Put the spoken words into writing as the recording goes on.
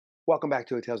Welcome back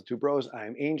to A Tales of Two Bros.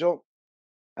 I'm Angel,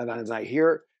 and that is not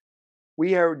here.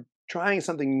 We are trying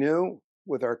something new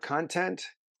with our content,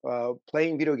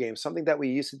 playing video games, something that we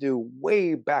used to do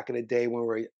way back in the day when we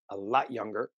were a lot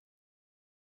younger.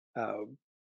 Uh,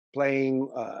 playing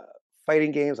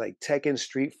fighting games like Tekken,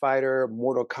 Street Fighter,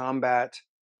 Mortal Kombat.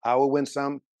 I will win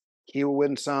some, he will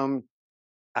win some,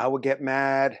 I will get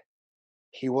mad,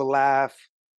 he will laugh.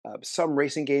 Some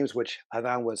racing games, which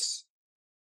Adan was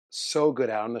so good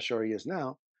at. I'm not sure he is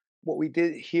now. What we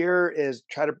did here is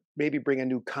try to maybe bring a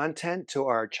new content to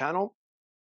our channel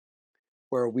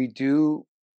where we do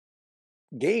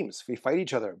games. We fight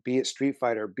each other, be it Street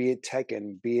Fighter, be it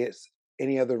Tekken, be it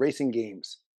any other racing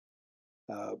games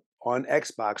on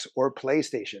Xbox or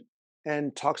PlayStation,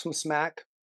 and talk some smack,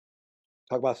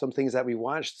 talk about some things that we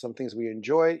watched, some things we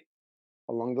enjoy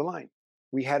along the line.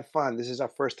 We had fun. This is our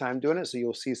first time doing it, so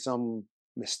you'll see some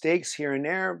mistakes here and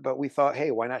there, but we thought,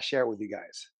 hey, why not share it with you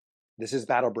guys? This is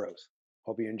Battle Bros.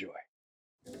 Hope you enjoy.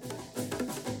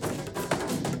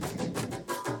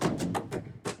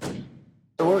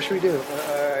 So what should we do?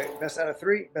 Best out of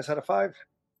 3? Best out of 5?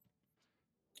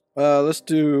 Let's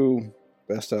do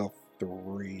best out of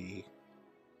 3,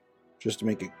 just to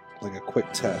make it like a quick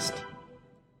test.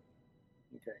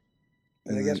 Okay.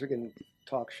 And I guess we can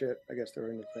talk shit, I guess,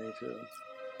 during the thing, too.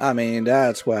 I mean,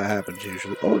 that's what happens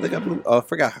usually. Oh, they got blue. Oh, I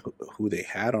forgot who they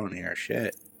had on here.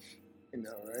 Shit. You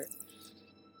know, right?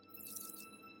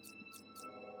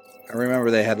 I remember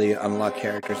they had the unlocked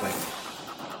characters like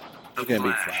it's gonna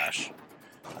be Flash.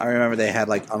 I remember they had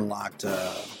like unlocked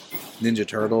Ninja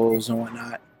Turtles and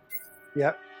whatnot.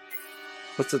 Yep.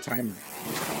 What's the timer?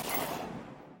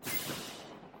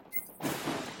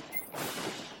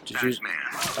 Did you?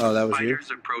 Oh, that was you.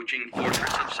 Approaching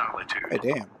Fortress of Solitude. Hey,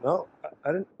 damn. No,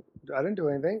 I didn't do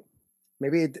anything.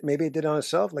 Maybe it did on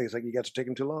itself. Like it's like you got to take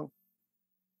him too long.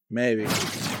 Maybe.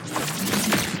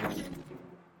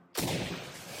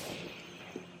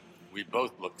 We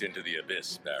both looked into the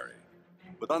abyss, Barry.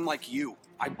 But unlike you,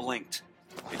 I blinked.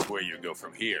 It's where you go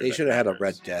from here. They should have had a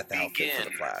Red Death outfit for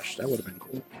the Flash. That would have been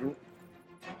cool.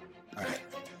 Alright.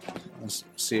 Let's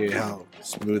see how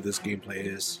smooth this gameplay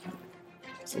is.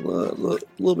 It's a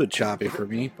little bit choppy for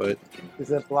me, but... Is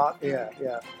that block? Yeah.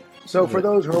 So for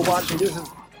those who are watching,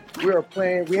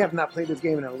 we have not played this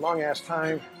game in a long ass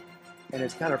time, and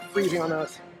it's kind of freezing on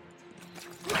us.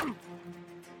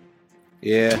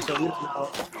 Yeah. So we don't know.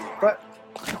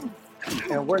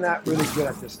 And we're not really good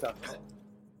at this stuff, to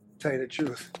tell you the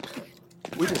truth.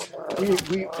 We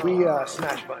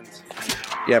smash buttons.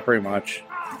 Yeah, pretty much.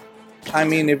 I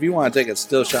mean, if you want to take a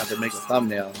still shot to make a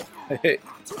thumbnail,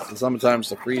 sometimes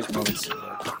the freeze moments.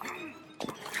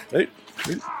 Hey.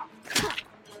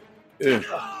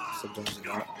 Sometimes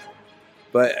not.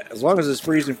 But as long as it's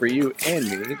freezing for you and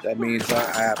me, that means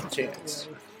I have a chance.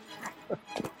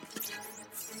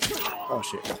 Oh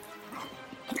shit.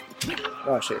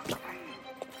 Oh shit.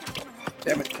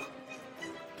 Damn it.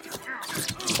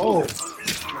 Oh,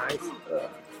 nice.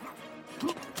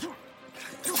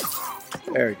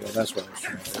 There we go. That's what I was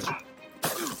trying to do.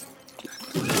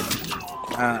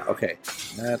 Okay.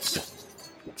 That's...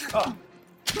 Oh.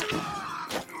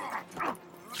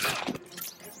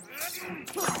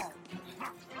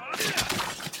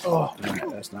 Oh. Right,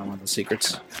 that's not one of the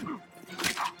secrets.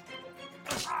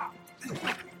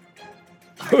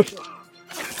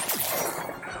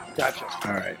 Gotcha.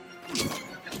 All right.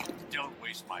 Don't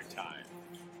waste my time.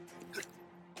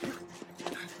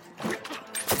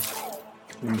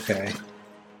 Okay.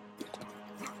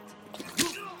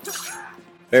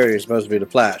 There you're supposed to be the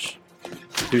Flash.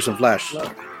 Do some Flash.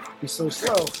 No, he's so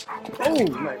slow. Oh,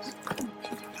 nice.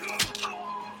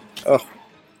 Oh.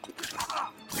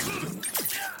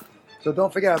 So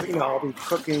don't forget, I'll be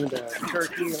cooking the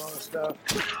turkey and all that stuff.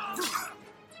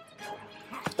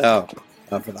 Oh,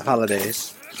 for the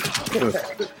holidays.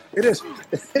 It is.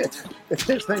 It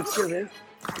is Thanksgiving.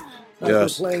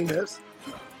 Yes. I'm playing this.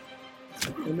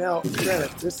 And now,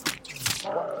 granted, this.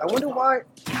 I wonder why.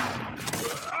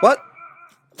 What?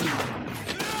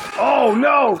 Oh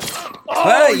no!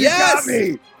 Oh, you yes! got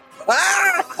me!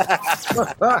 Ah!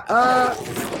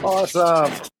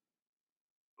 Awesome.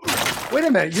 Wait a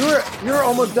minute, you're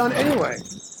almost done anyway.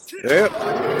 Yep.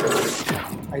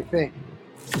 I think.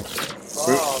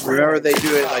 Remember, they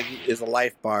do it like it's a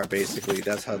life bar, basically.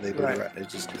 That's how they do Right. it. It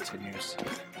just continues.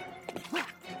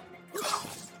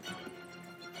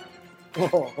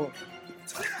 Oh,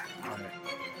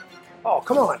 oh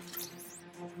come on.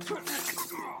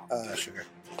 Sugar.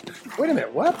 Wait a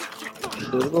minute, what?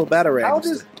 There's a little batarang. How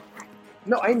does...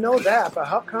 No, I know that, but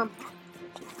how come...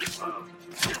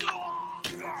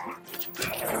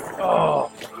 Oh.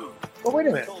 But wait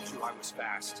a minute.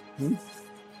 fast.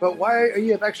 But why are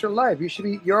you have extra life?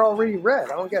 You're already red.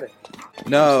 I don't get it.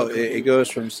 No, it goes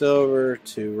from silver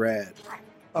to red.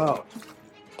 Oh.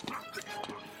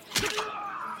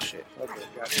 Shit. Okay,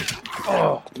 got it.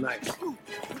 Oh, nice.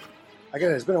 I guess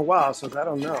it's been a while, so I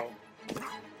don't know.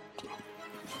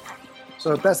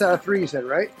 So best out of 3, you said,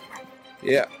 right?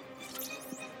 Yeah.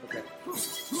 Okay.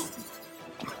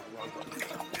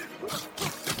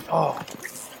 Oh.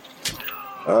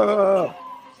 Oh.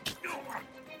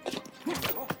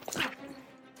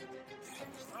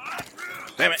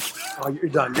 Damn it. Oh, you're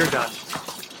done. You're done.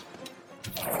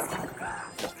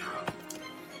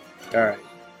 All right.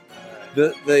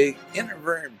 The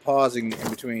intermittent pausing in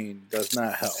between does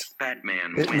not help.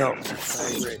 Batman wins. No,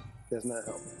 I agree. Does not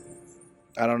help.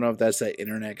 I don't know if that's that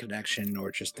internet connection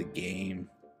or just the game.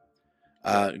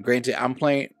 Granted,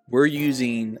 we're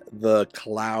using the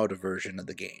cloud version of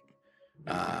the game.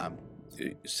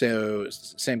 So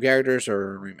same characters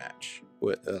or rematch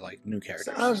with like new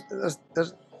characters.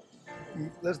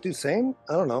 Let's do same.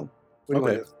 I don't know. What do you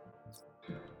want to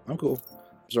do? I'm cool.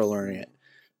 Start learning it.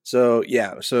 So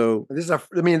yeah. So This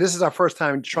is our first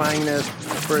time trying this.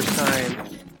 First time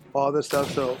all this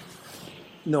stuff. So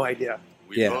no idea.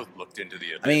 We both looked into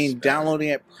the abyss. I mean, downloading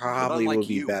it probably unlike would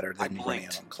be you, better I than running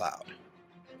blinked. it on cloud.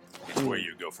 It's where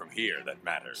you go from here that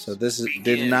matters. So this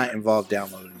did not involve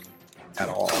downloading at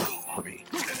all for me.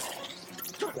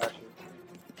 Gotcha.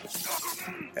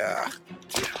 Yeah.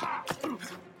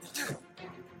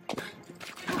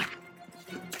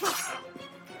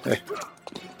 Hey.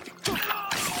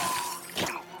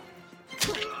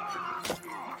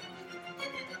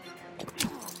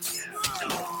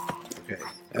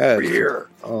 Okay. Here.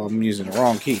 Oh, I'm using the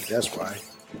wrong key. That's why.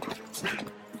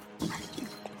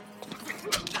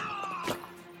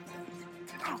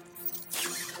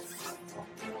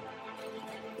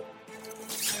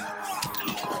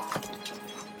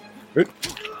 Good.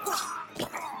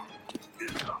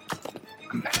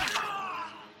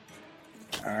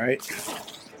 All right.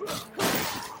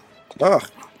 Oh.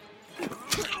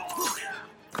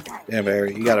 Yeah,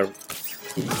 Barry, you gotta.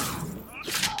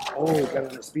 Oh, got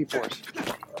on the Speed Force.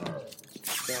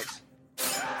 Thanks.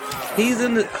 He's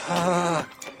in the.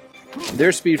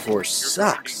 Their Speed Force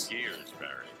sucks. Gears,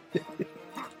 Barry.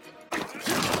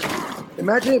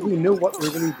 Imagine if we knew what we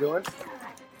were really doing.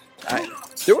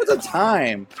 There was a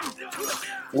time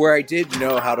where I did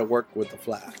know how to work with the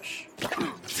Flash,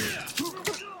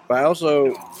 but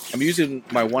I'm using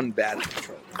my one battery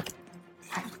controller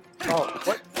Oh,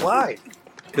 what? Why?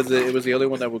 because it was the only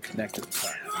one that would connect at the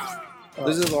time. Oh.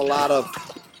 This is a lot of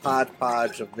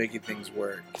hodgepodge of making things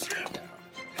work.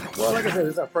 Well, like I said,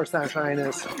 this is our first time trying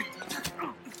this.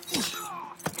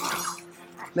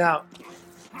 Now,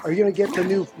 are you going to get the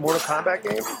new Mortal Kombat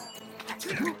game?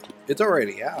 It's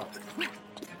already out.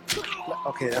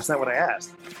 Okay, that's not what I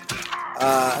asked.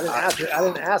 I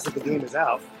didn't ask if the game is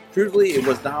out. Truthfully, it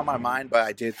was not on my mind, but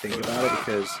I did think about it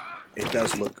because it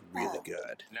does look really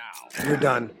good. Now, You're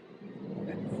done.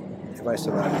 If I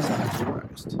survive, it's not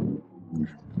surprised.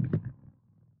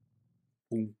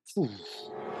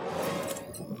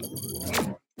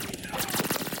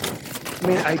 I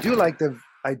mean, I do like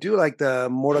the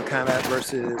Mortal Kombat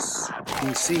versus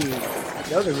DC.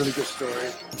 That was a really good story.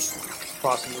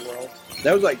 Crossing the world.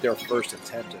 That was like their first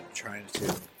attempt at trying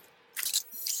to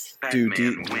do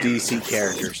DC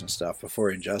characters and stuff before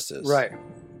Injustice. Right.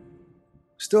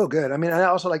 Still good. I mean, I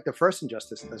also like the first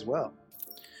Injustice as well.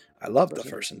 I love the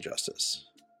first Injustice.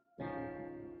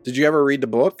 Did you ever read the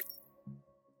book?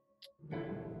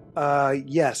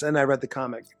 Yes, and I read the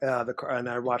comic, and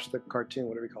I watched the cartoon.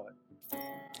 Whatever you call it.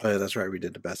 Oh, yeah, that's right. We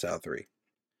did the best out of 3.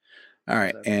 All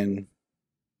right, and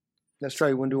Let's try.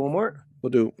 You want to do one more? we'll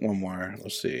do one more.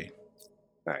 Let's see.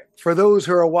 All right. For those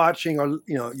who are watching, or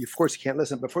of course you can't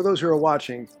listen, but for those who are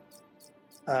watching,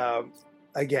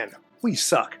 again, we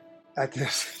suck at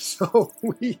this. So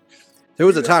There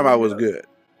was a time I was good.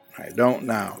 I don't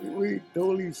now. we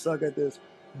totally suck at this,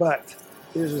 but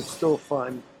this is still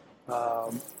fun.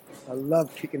 I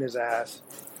love kicking his ass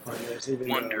on this, even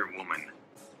Wonder Woman.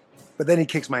 but then he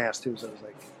kicks my ass too. So it's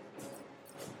like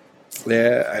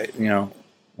Yeah,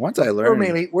 once I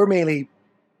learned. we're mainly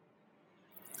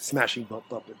smashing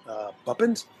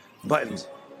buttons.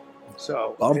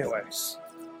 So anyway, Bumpers.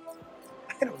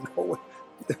 I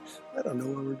don't know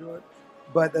what we're doing,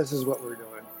 but this is what we're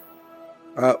doing.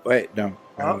 Wait, no.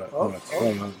 Hold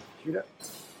on. Shoot up.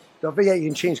 Don't forget you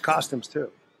can change costumes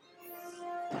too.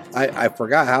 I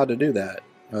forgot how to do that.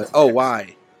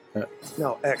 Y.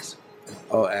 No, X.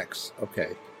 Oh, X.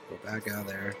 Okay. Go back out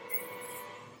there.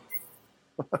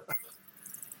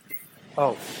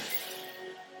 Oh.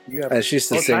 You have It's just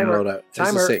the same timer. loadout. It's the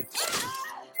Timer. same.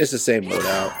 It's the same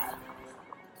loadout.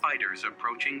 Fighters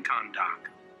approaching Kondak.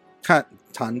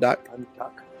 Tondak.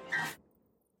 Untuck.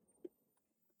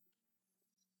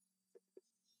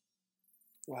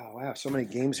 Wow, I have so many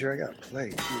games here I gotta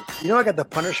play. You know, I got the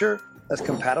Punisher that's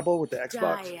compatible with the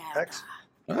Xbox X.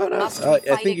 Oh, no. Must we I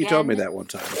fight think you told me again? that one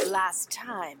time. Last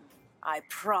time, I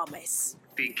promise.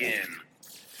 Begin.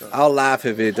 I'll laugh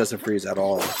if it doesn't freeze at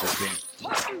all in this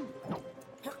game.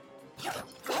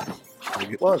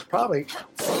 Well, it's probably.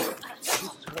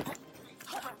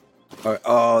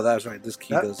 Oh, that's right. This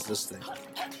key That- does this thing.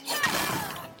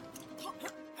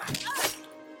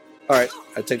 All right,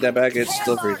 I take that back. It's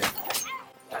still freezing.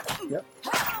 Yep.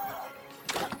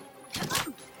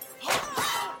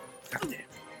 God damn.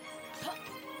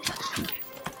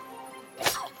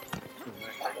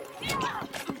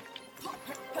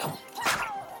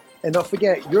 And don't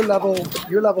forget, you're level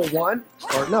 1,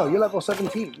 or no, you're level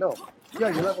 17. No, yeah,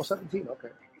 you're level 17. Okay.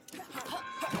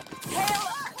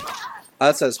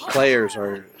 That says players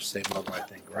are same level, I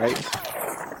think, right?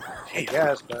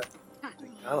 Yes, but I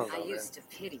don't know. I Man. used to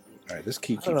pity you. All right, this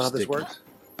key I don't know how keeps this sticking.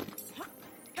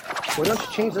 works. Why don't you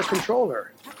change the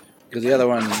controller? Because the other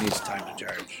one needs time to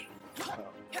charge.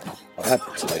 Oh, that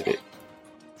pixelated.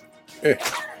 Eh.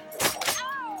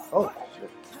 Oh shit!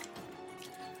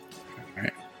 All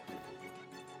right.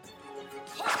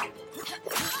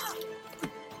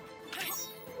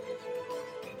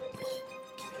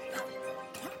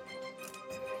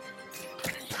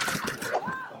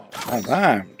 Oh,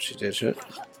 damn. She did shit.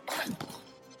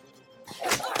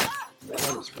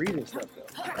 All this freezing stuff though.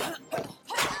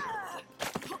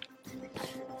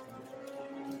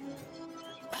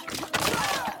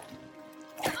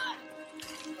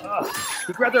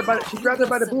 She grabbed her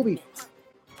by the boobie.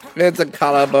 It's a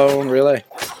collarbone, really.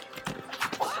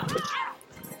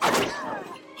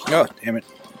 Oh, damn it.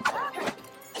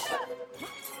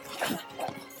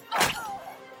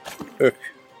 Ugh.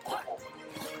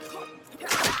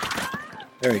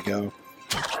 There you go.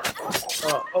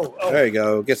 Oh. There you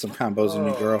go. Get some combos in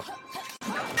you, girl.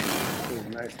 Ooh,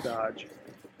 nice dodge.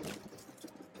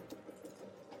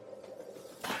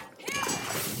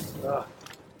 Ugh.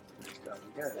 Nice dodge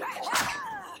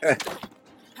again.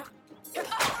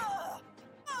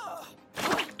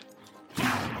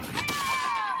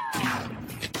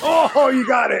 Oh, you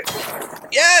got it!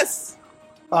 Yes!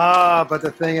 But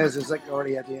the thing is, it's like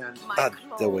already at the end. My Ah,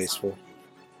 clothes they're on wasteful.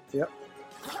 me. Yep.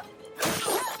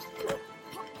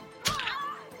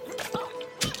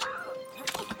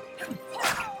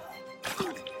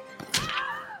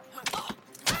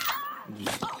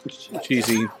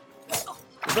 Cheesy.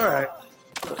 It's alright.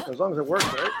 As long as it works,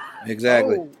 right?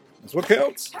 Exactly. Oh. That's what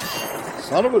counts.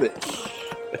 Son of a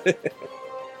bitch.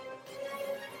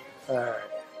 Alright.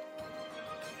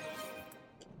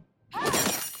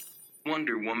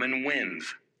 Wonder Woman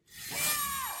wins.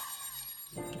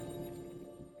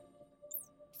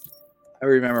 I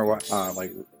remember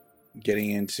like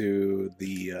getting into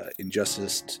the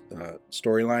Injustice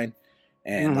storyline,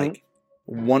 and Mhm. like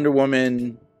Wonder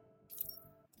Woman.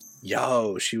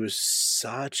 Yo, she was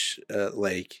such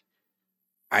like.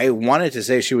 I wanted to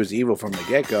say she was evil from the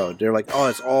get go. They're like, oh,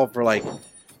 it's all for like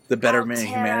the betterment of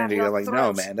I'll tear out humanity. your They're like,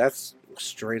 no, throat. man, that's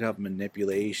straight up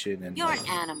manipulation. And You're like, an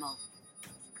animal.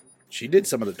 she did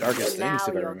some of the darkest Now things,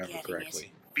 if I you're remember getting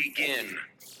correctly. Begin.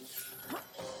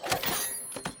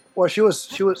 Well,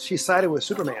 she sided with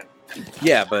Superman.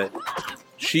 Yeah, but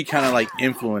she kind of like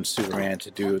influenced Superman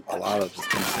to do a lot of the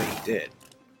things that he did.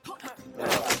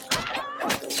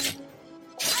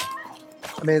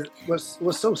 I mean, what's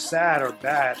so sad or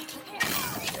bad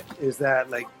is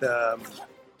that like the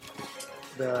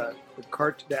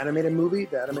animated movie,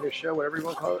 the animated show, whatever you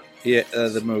want to call it, Yeah,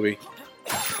 the movie.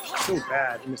 so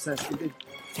bad in the sense that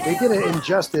they did an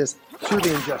injustice to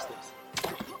the injustice.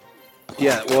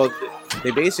 Yeah, well,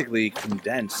 they basically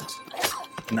condensed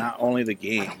not only the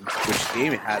game, which the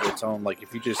game had its own, like,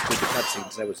 if you just did the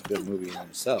cutscenes, that was a good movie in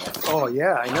itself. Oh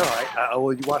yeah, I know.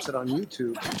 Well, you watch it on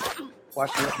YouTube.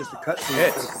 Watching it just the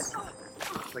cutscenes,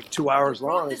 it's like 2 hours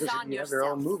long. It's just you have their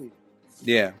own movie.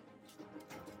 Yeah.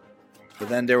 But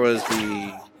then there was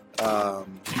the, have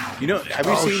you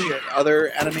Oh, seen shit. other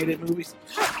animated movies?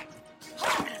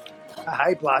 A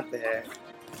high plot there.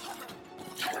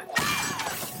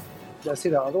 Did I see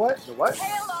the other one? The what?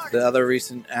 The other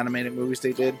recent animated movies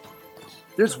they did?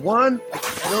 There's one.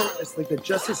 I know it's like the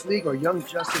Justice League or Young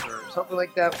Justice or something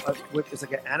like that. It's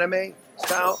like an anime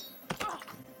style.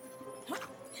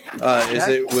 Is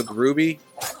it with Ruby?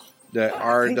 The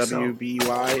think so.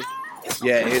 RWBY?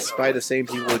 Yeah, it's by the same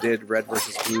people who did Red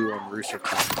vs. Blue on Rooster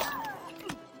Teeth.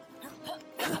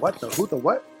 What the? Who the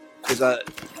what? Is that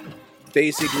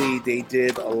basically they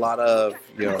did a lot of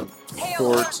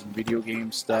sports and video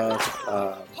game stuff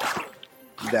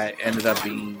that ended up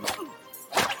being.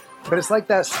 But it's like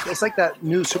that. It's like that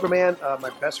new Superman. My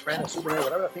best friend is Superman.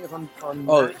 Whatever that thing is on.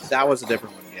 Oh, Max. that was a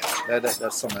different one. Yeah, that's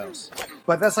something else.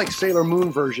 But that's like Sailor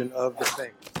Moon version of the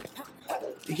thing.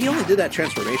 He only did that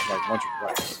transformation like once or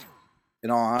twice. In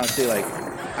all honesty, like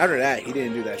after that, he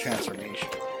didn't do that transformation.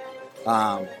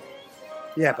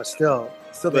 Yeah, but still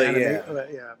the But anime.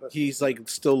 yeah. But He's like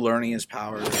still learning his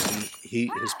powers. And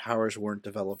his powers weren't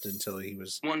developed until he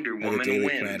was Wonder at the Woman Daily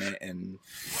wins. Planet and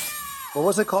what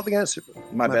was it called again?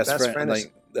 my best friend is-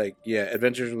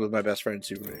 Adventures with My Best Friend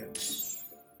Superman.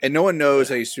 And no one knows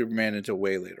that he's Superman until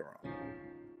way later on.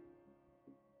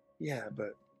 Yeah,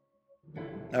 but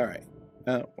All right.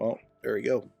 Well, there we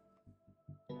go.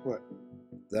 what?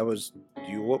 That was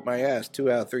you whooped my ass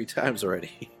 2 out of 3 times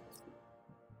already.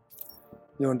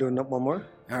 You want to do one more?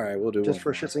 All right, we'll do Just one for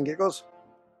more. shits and giggles?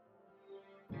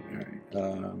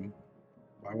 All right.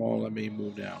 Why won't let me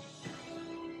move down?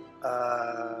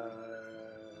 I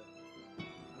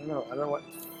don't know. I don't know what.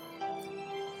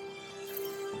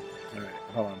 All right,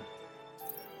 hold on.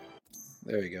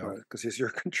 There you go. Because he's your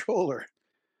controller.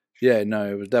 Yeah, no,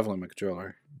 it was definitely my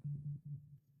controller.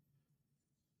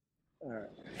 All right.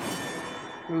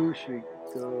 Who should we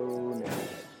go now?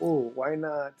 Oh, why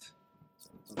not?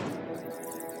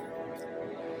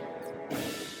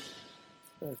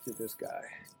 Let's do this guy.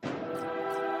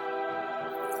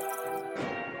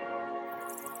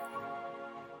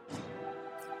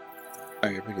 I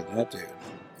can pick at that dude.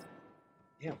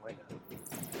 Yeah, why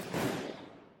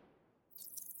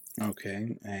not?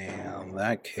 Okay, and in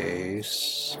that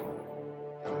case,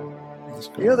 let's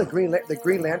go. You know the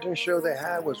Green Lantern show they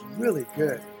had was really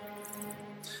good.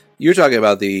 You're talking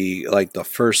about the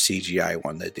first CGI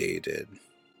one that they did.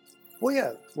 Well,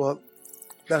 yeah. Well,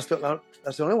 that's the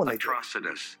only one they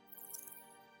Atrocitus.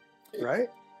 did, right?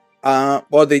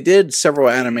 Well, they did several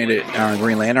animated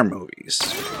Green Lantern movies.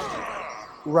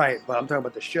 Right, but I'm talking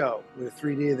about the show with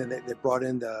 3D. Then they brought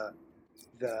in the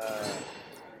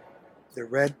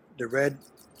red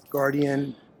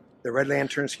Guardian, the Red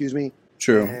Lantern, excuse me.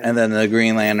 True, and then the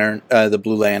Green Lantern, the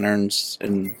Blue Lanterns,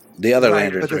 and the other Right,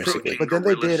 lanterns, but basically. But then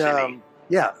they Gorilla did,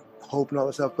 City. Hope and all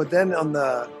that stuff. But then on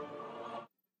the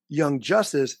Young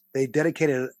Justice, they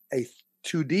dedicated a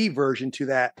 2D version to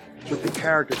that with the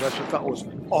characters, which I thought was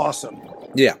awesome.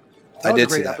 Yeah, That I was did a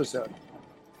great see that. episode.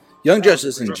 Young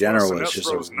Justice in general is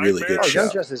just a really good Oh, show.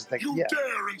 Young Justice, like, You yeah.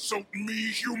 dare insult me,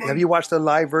 human? Have you watched the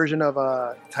live version of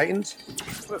Titans?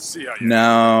 Let's see how you.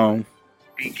 No.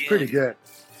 Begin. Pretty good.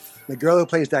 The girl who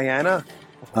plays Diana,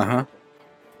 Uh-huh.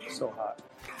 so hot.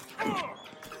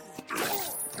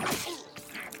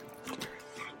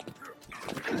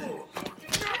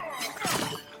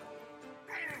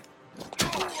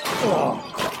 Oh.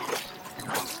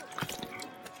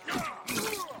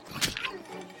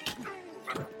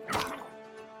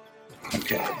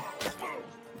 Okay.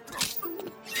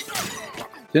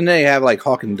 Didn't they have like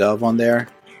Hawk and Dove on there?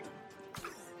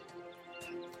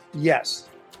 Yes,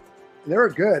 they were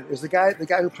good. Is the guy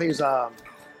who plays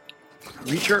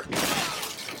Reacher?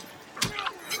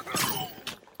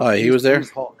 Oh, he was there.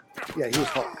 He's Hulk. Yeah, he was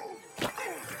Hulk.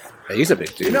 Yeah, he's a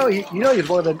big dude. He's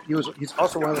one of the. He's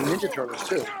also one of the Ninja Turtles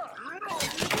too.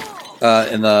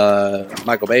 In the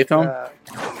Michael Bay film.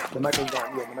 The Michael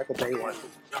Bay one.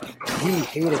 He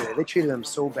hated it. They treated him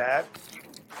so bad.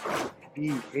 He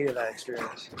hated that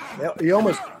experience. They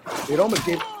almost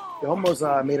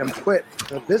made him quit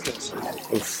the business.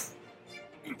 Oof.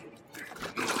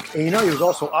 And he was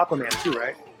also Aquaman too,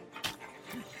 right?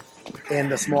 In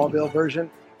the Smallville version.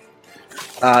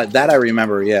 That I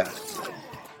remember. Yeah.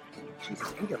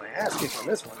 Jesus, I'm getting my ass kicked on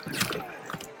this one.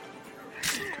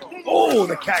 Oh,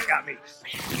 the cat got me.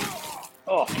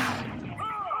 Oh.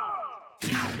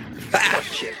 Oh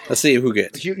shit. Let's see who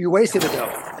gets. You wasted it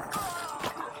though.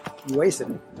 You wasted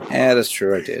it. Yeah, that's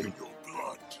true. I did.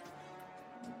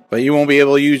 But you won't be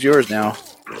able to use yours now.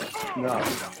 No.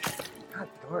 God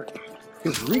darn.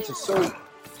 His reach is so.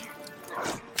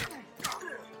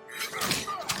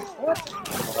 What?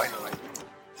 Oh, I know it.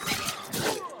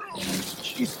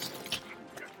 Jesus.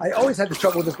 I always had the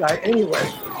trouble with this guy anyway.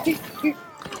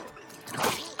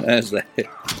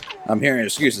 I'm hearing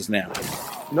excuses now.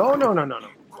 No.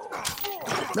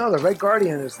 No, the Red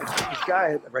Guardian is this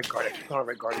guy. The Red Guardian. I keep calling him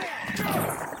Red Guardian.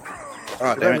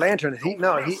 Oh, The damn Red it. Lantern.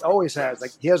 He always has.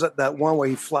 Like, he has that one where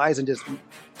he flies and just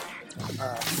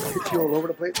hits you all over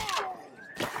the place.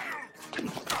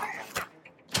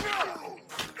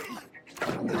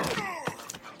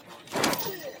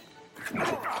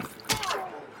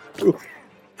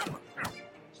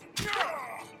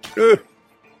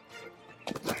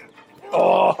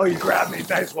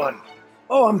 Nice one.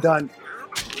 Oh, I'm done.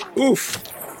 Oof.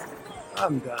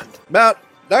 I'm done. About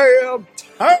damn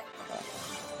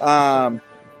time.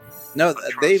 No,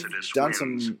 they've done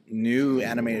some new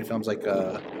animated films like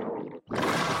the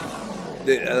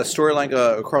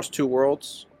storyline Across Two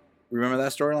Worlds. Remember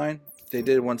that storyline? They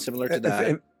did one similar to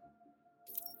that.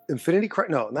 Infinity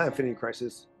Crisis? No, not Infinity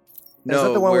Crisis. No, is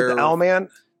that the one with the Owlman?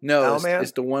 No, Owlman?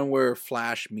 it's the one where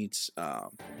Flash meets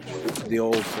the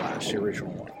old Flash, the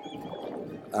original one.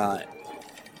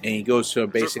 And he goes to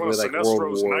basically like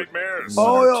World War. Nightmares.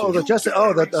 The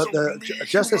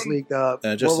Justice League,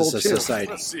 Justice World War II. Society.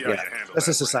 Let's see how Yeah, you handle Justice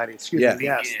that. Society. Excuse Yeah. me.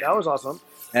 Yes, that was awesome.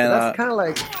 and That's kind of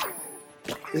like,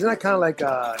 isn't that kind of like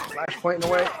Flashpoint in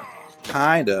a way?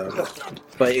 kind of,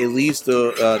 but it leads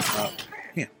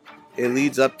it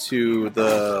leads up to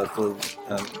the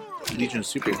Legion of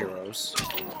Superheroes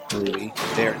movie.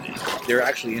 They're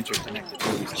actually interconnected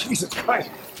movies. Jesus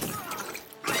Christ.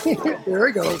 There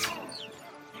he goes.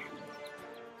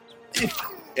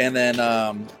 And then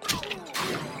Oh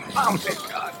my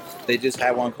God. they just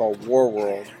had one called War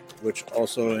World, which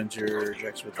also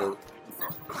interjects with the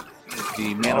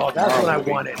Man Oh, of that's Tomorrow what I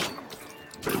movie. wanted.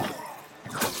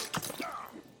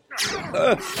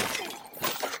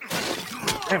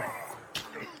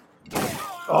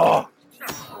 Oh.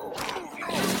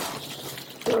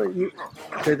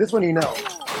 Okay, this one you know.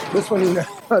 This one you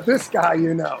know. This guy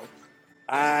you know.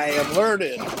 I am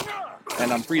learning,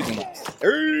 and I'm freezing.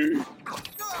 Hey!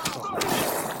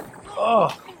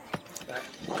 Oh.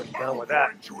 I'm done with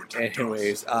that.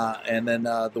 Anyways, and then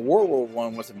the War World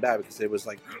one wasn't bad because it was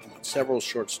like several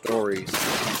short stories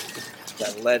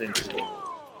that led into it.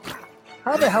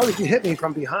 How the hell did you hit me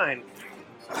from behind?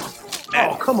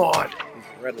 Oh, come on.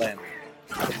 Red Lantern.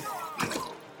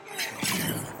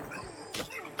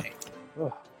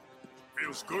 Oh.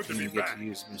 Feels good to And be you get back. to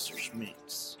use Mr.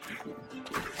 Schmitz.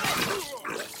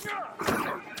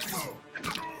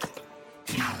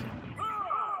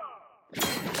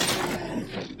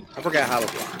 I forgot how to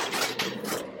fly.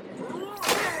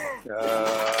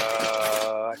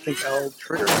 I think L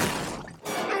trigger.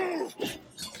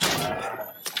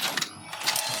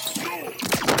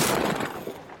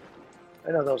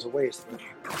 I know that was a waste.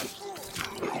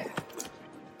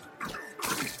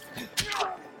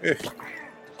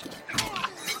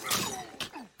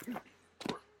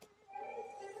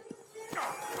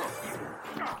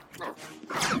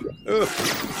 Ugh.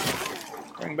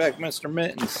 Bring back Mr.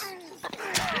 Mittens.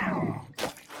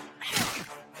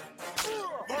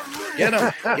 Get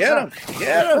him! Get him!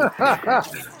 Get him!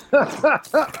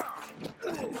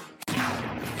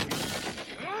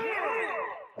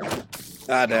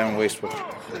 Ah, damn, wasteful.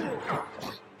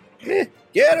 Get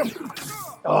him!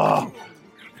 Oh,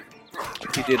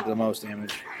 He did the most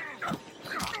damage.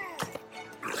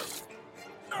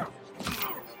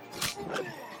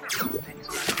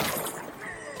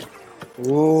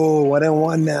 ooh,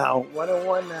 1-1 now.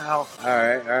 1-1 now. All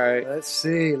right. Let's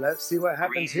see what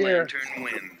happens Green here. Lantern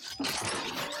wins.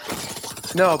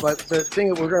 No, but the thing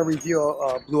we're going to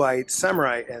review Blue-Eyed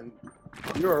Samurai, and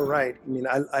you're right. I mean,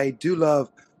 I do love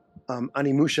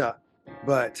Animusha,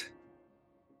 but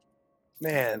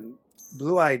man,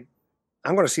 Blue-Eyed,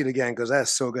 I'm going to see it again because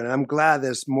that's so good. And I'm glad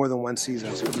there's more than one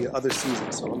season, so it'll be other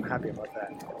seasons. So I'm happy about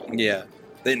that. Yeah.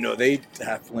 They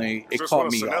definitely, it Just caught one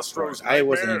of me off Sinestro's guard. I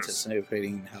wasn't nightmares.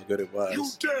 anticipating how good it You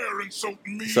was. dare insult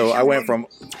me, So I went human?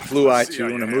 from Blue Eye Let's see to how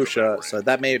you handle Onimusha, that, so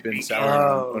that may have been souring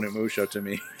Oh. on Onimusha to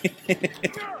me. Yeah,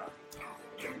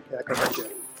 I can hurt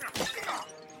you.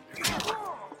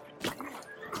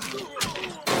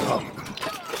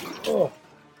 Oh.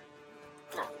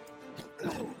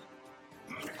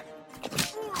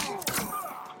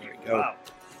 There we go. Wow.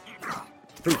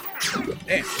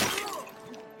 Damn.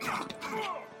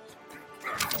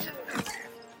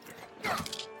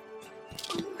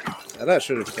 Now that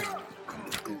should have killed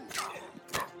me.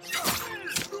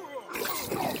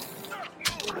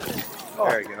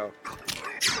 There you go.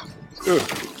 Ooh.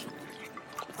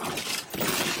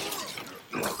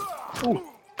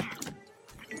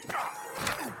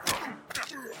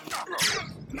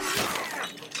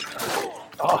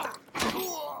 Oh.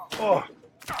 Oh.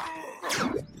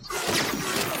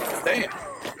 Damn.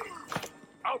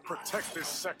 I'll protect this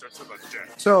sector to the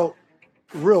death. So,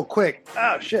 real quick.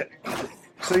 Oh, shit.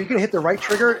 So you can hit the right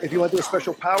trigger if you want to do a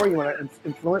special power. You want to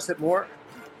influence it more.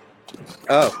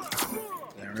 Oh.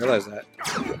 Didn't realize that.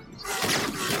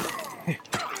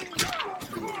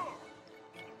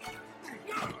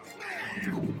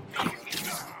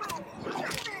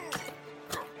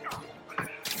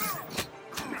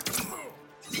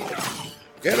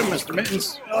 Get him, Mr.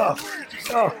 Mittens. Oh.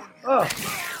 Oh. Oh.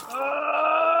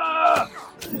 Ah.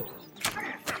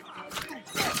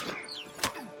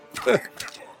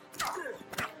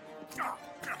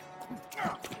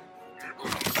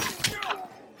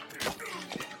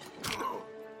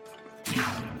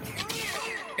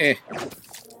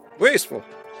 Wasteful.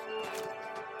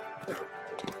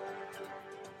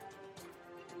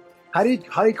 How do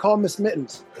you call Miss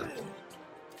Mittens?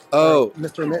 Oh,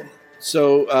 Mr. Mittens.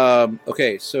 so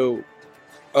okay, so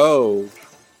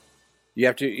you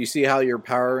have to. You see how your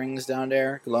power ring's down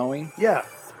there glowing? Yeah,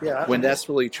 yeah. When that's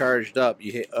fully charged up,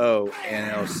 you hit O,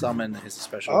 and it'll summon his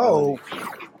special Oh, ability.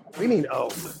 what do you mean? Oh,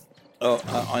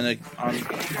 On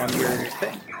your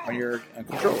thing, on your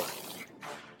controller.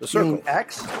 The you circle. mean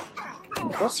X?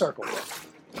 What circle?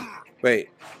 Wait.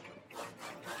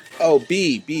 Oh,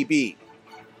 B.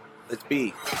 It's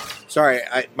B. Sorry,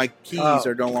 my keys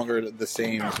are no longer the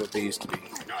same as what they used to be.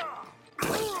 Oh,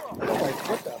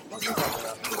 what the fuck are you talking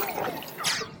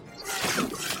about?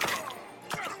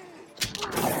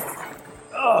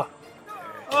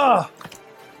 Oh.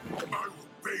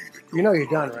 You know you're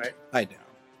done, right? I know.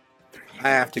 I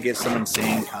have to get some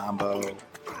insane combo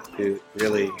to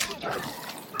really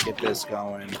get this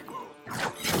going.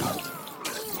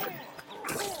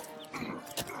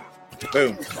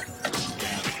 Boom.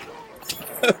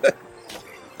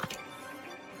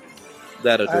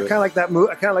 That'll do I kind of like that move.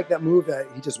 I kind of like that move that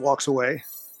he just walks away.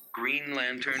 Green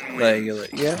Lantern it. wins.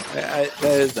 Yeah, that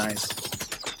is nice.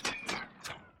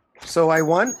 So I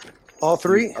won all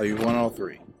three. Oh, you won all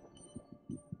three.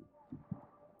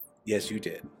 Yes, you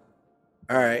did.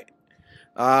 All right.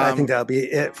 I think that'll be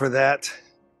it for that.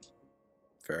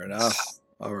 Fair enough.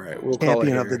 All right, we'll call it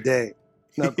Champion here. of the day.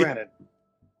 Now, granted,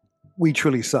 we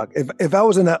truly suck. If I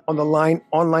was in that on the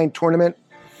online tournament,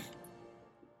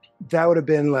 that would have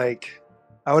been like,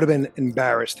 I would have been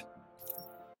embarrassed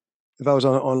if I was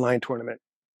on an online tournament.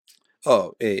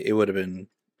 Oh, it would have been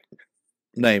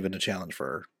not even a challenge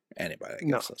for anybody, I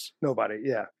No. guess. Nobody,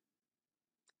 yeah.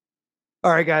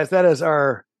 All right, guys, that is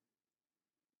our,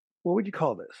 what would you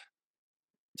call this?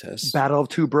 Test. Battle of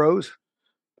Two Bros?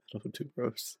 Battle of Two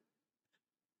Bros.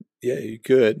 Yeah, you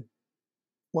could.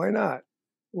 Why not?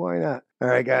 Why not? All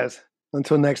right, guys.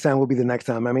 Until next time, will be the next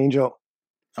time. I'm Angel.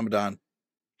 I'm Don.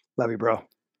 Love you, bro.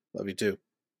 Love you too.